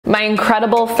My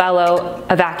incredible fellow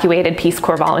evacuated Peace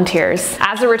Corps volunteers.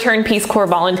 As a returned Peace Corps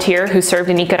volunteer who served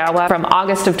in Nicaragua from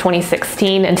August of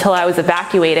 2016 until I was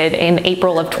evacuated in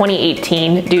April of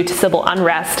 2018 due to civil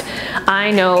unrest,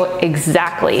 I know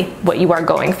exactly what you are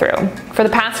going through. For the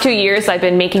past 2 years, I've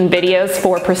been making videos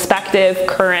for prospective,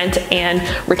 current, and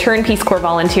returned Peace Corps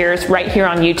volunteers right here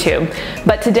on YouTube.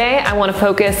 But today, I want to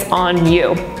focus on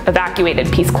you,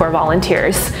 evacuated Peace Corps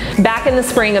volunteers. Back in the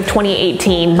spring of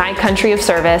 2018, my country of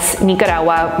service,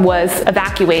 Nicaragua, was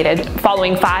evacuated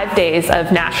following 5 days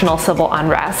of national civil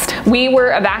unrest. We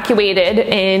were evacuated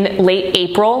in late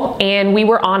April, and we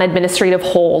were on administrative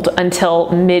hold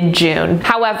until mid-June.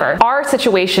 However, our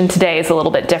situation today is a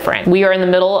little bit different. We are in the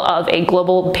middle of a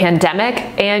global pandemic,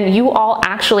 and you all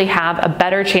actually have a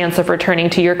better chance of returning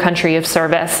to your country of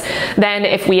service than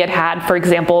if we had, for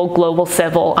example, global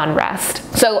civil unrest.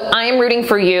 So I am rooting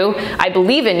for you, I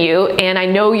believe in you, and I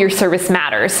know your service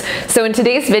matters. So in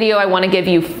today's video, I want to give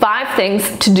you 5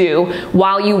 things to do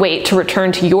while you wait to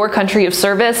return to your country of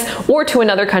service or to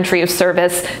another country of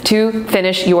service to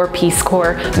finish your Peace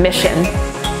Corps mission.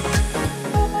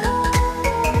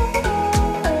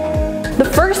 The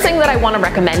first thing that I want to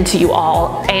recommend to you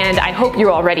all, and I hope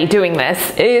you're already doing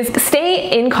this, is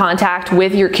stay in contact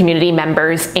with your community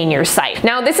members in your site.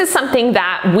 Now, this is something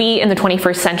that we in the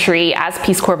 21st century as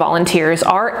Peace Corps volunteers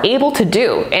are able to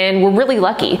do, and we're really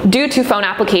lucky. Due to phone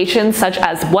applications such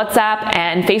as WhatsApp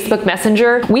and Facebook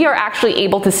Messenger, we are actually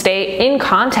able to stay in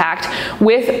contact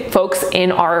with folks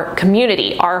in our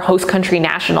community, our host country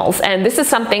nationals. And this is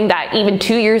something that even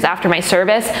 2 years after my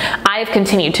service, I have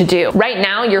continued to do. Right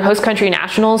now, your host country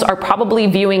nationals are probably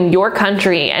viewing your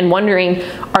country and wondering,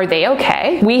 are they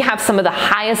okay? We have some of the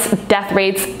highest death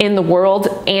rates in the world,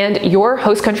 and your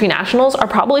host country nationals are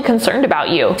probably concerned about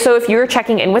you. So if you're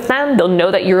checking in with them, they'll know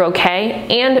that you're okay,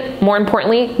 and more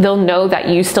importantly, they'll know that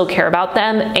you still care about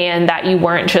them and that you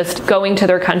weren't just going to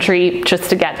their country just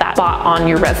to get that spot on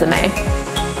your resume.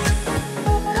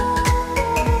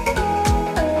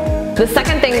 The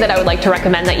second thing that I would like to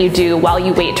recommend that you do while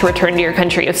you wait to return to your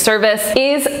country of service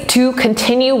is to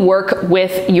continue work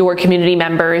with your community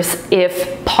members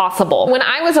if possible. When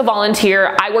I was a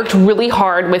volunteer, I worked really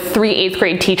hard with 3 8th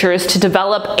grade teachers to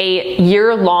develop a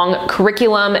year-long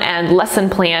curriculum and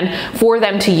lesson plan for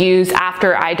them to use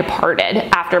after I departed,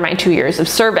 after my 2 years of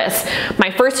service. My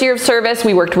first year of service,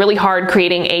 we worked really hard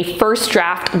creating a first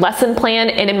draft lesson plan,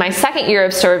 and in my second year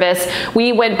of service,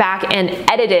 we went back and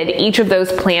edited each of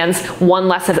those plans one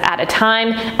lesson at a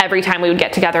time every time we would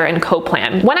get together and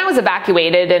co-plan. When I was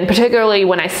evacuated, and particularly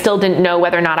when I still didn't know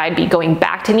whether or not I'd be going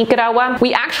back to Nicaragua,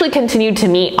 we actually continued to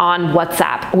meet on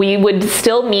WhatsApp. We would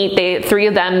still meet, the 3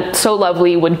 of them, so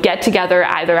lovely, would get together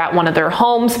either at one of their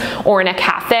homes or in a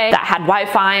cafe that had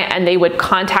Wi-Fi, and they would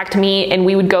contact me and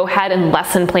we would go ahead and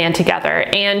lesson plan together.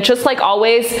 And just like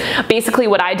always, basically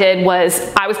what I did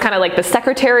was I was kind of like the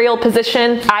secretarial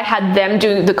position. I had them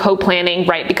do the co-planning,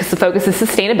 right, because the focus is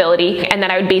sustainability, and then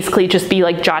I would basically just be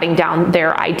like jotting down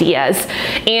their ideas.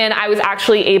 And I was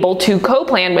actually able to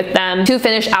co-plan with them to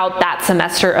finish out that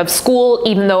semester of school,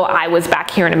 even though I was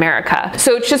back here in America.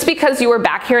 So just because you are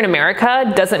back here in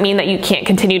America doesn't mean that you can't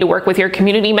continue to work with your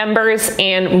community members,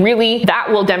 and really that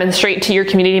will demonstrate to your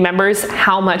community members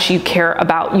how much you care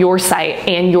about your site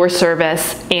and your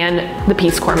service and the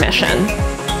Peace Corps mission.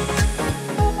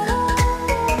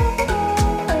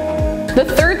 The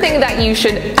third thing that you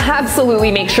should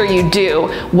absolutely make sure you do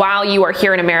while you are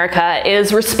here in America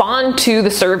is respond to the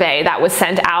survey that was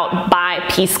sent out by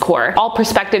Peace Corps, all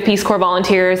prospective Peace Corps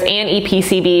volunteers and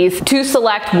EPCVs, to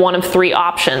select one of 3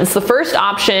 options. The first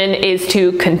option is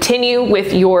to continue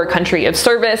with your country of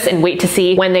service and wait to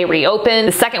see when they reopen.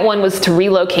 The second one was to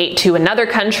relocate to another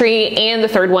country, and the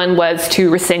third one was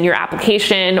to rescind your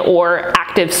application or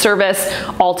active service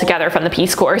altogether from the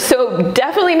Peace Corps. So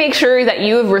definitely make sure that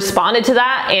you have responded to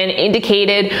that and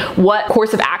indicated what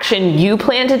course of action you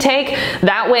plan to take.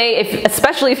 That way,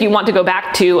 especially if you want to go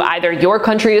back to either your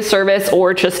country of service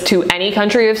or just to any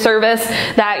country of service,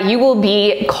 that you will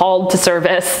be called to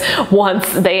service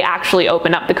once they actually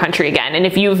open up the country again. And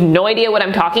if you have no idea what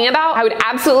I'm talking about, I would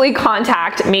absolutely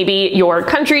contact maybe your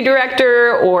country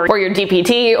director or your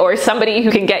DPT or somebody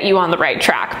who can get you on the right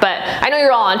track. But I know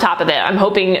you're all on top of it. I'm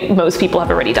hoping most people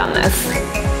have already done this.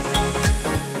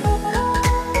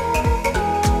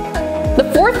 The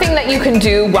fourth thing that you can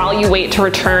do while you wait to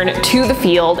return to the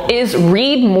field is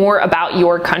read more about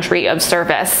your country of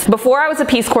service. Before I was a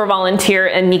Peace Corps volunteer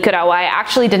in Nicaragua, I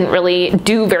actually didn't really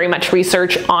do very much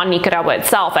research on Nicaragua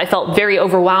itself. I felt very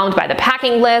overwhelmed by the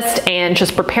packing list and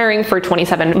just preparing for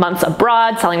 27 months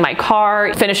abroad, selling my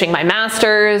car, finishing my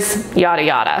master's, yada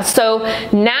yada. So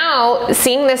now,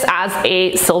 seeing this as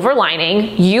a silver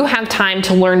lining, you have time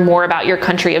to learn more about your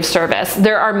country of service.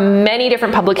 There are many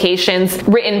different publications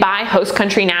written by host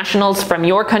country nationals from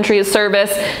your country of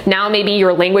service. Now maybe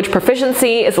your language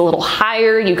proficiency is a little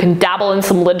higher. You can dabble in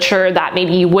some literature that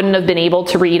maybe you wouldn't have been able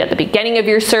to read at the beginning of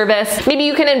your service. Maybe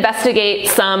you can investigate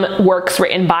some works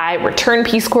written by returned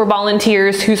Peace Corps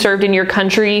volunteers who served in your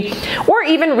country, or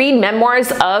even read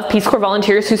memoirs of Peace Corps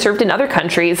volunteers who served in other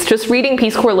countries. Just reading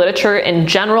Peace Corps literature in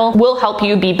general will help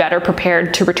you be better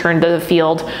prepared to return to the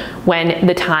field when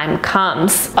the time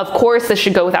comes. Of course, this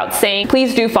should go without saying,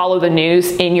 please do follow the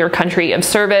news in your country of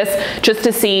service just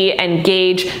to see and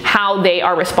gauge how they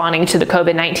are responding to the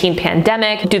COVID-19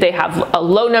 pandemic. Do they have a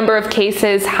low number of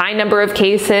cases, high number of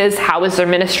cases? How is their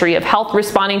Ministry of Health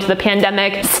responding to the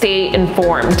pandemic? Stay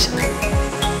informed.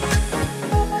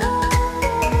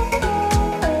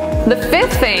 The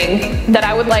fifth thing that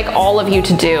I would like all of you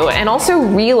to do, and also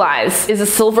realize is a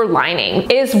silver lining,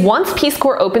 is once Peace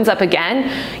Corps opens up again,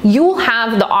 you will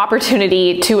have the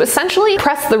opportunity to essentially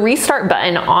press the restart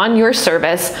button on your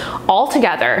service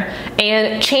altogether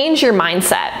and change your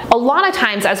mindset. A lot of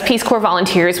times as Peace Corps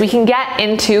volunteers, we can get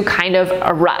into kind of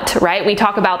a rut, right? We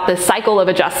talk about the cycle of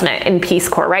adjustment in Peace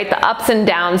Corps, right? The ups and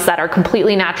downs that are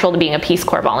completely natural to being a Peace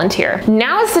Corps volunteer.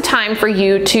 Now is the time for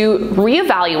you to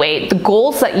reevaluate the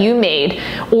goals that you made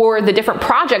or the different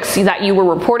projects that you were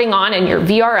reporting on in your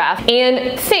VRF,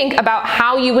 and think about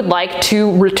how you would like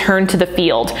to return to the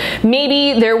field.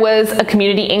 Maybe there was a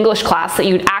community English class that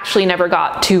you'd actually never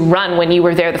got to run when you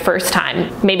were there the first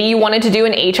time. Maybe you wanted to do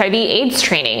an HIV/AIDS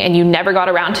training and you never got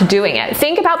around to doing it.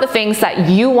 Think about the things that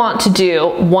you want to do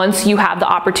once you have the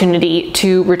opportunity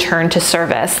to return to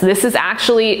service. This is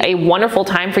actually a wonderful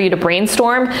time for you to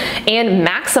brainstorm and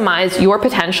maximize your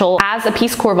potential as a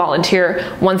Peace Corps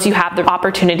volunteer once you have the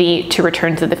opportunity to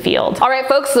return to the field. All right,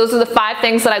 folks, those are the 5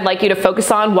 things that I'd like you to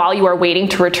focus on while you are waiting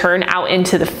to return out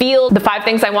into the field. The 5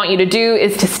 things I want you to do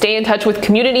is to stay in touch with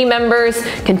community members,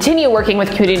 continue working with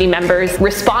community members,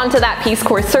 respond to that Peace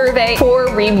Corps survey,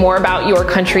 4, read more about your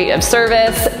country of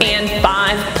service, and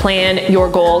 5, plan your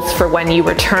goals for when you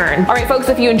return. All right, folks,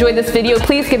 if you enjoyed this video,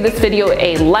 please give this video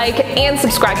a like and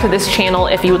subscribe to this channel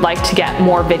if you would like to get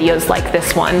more videos like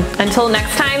this one. Until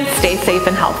next time, stay safe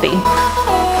and healthy.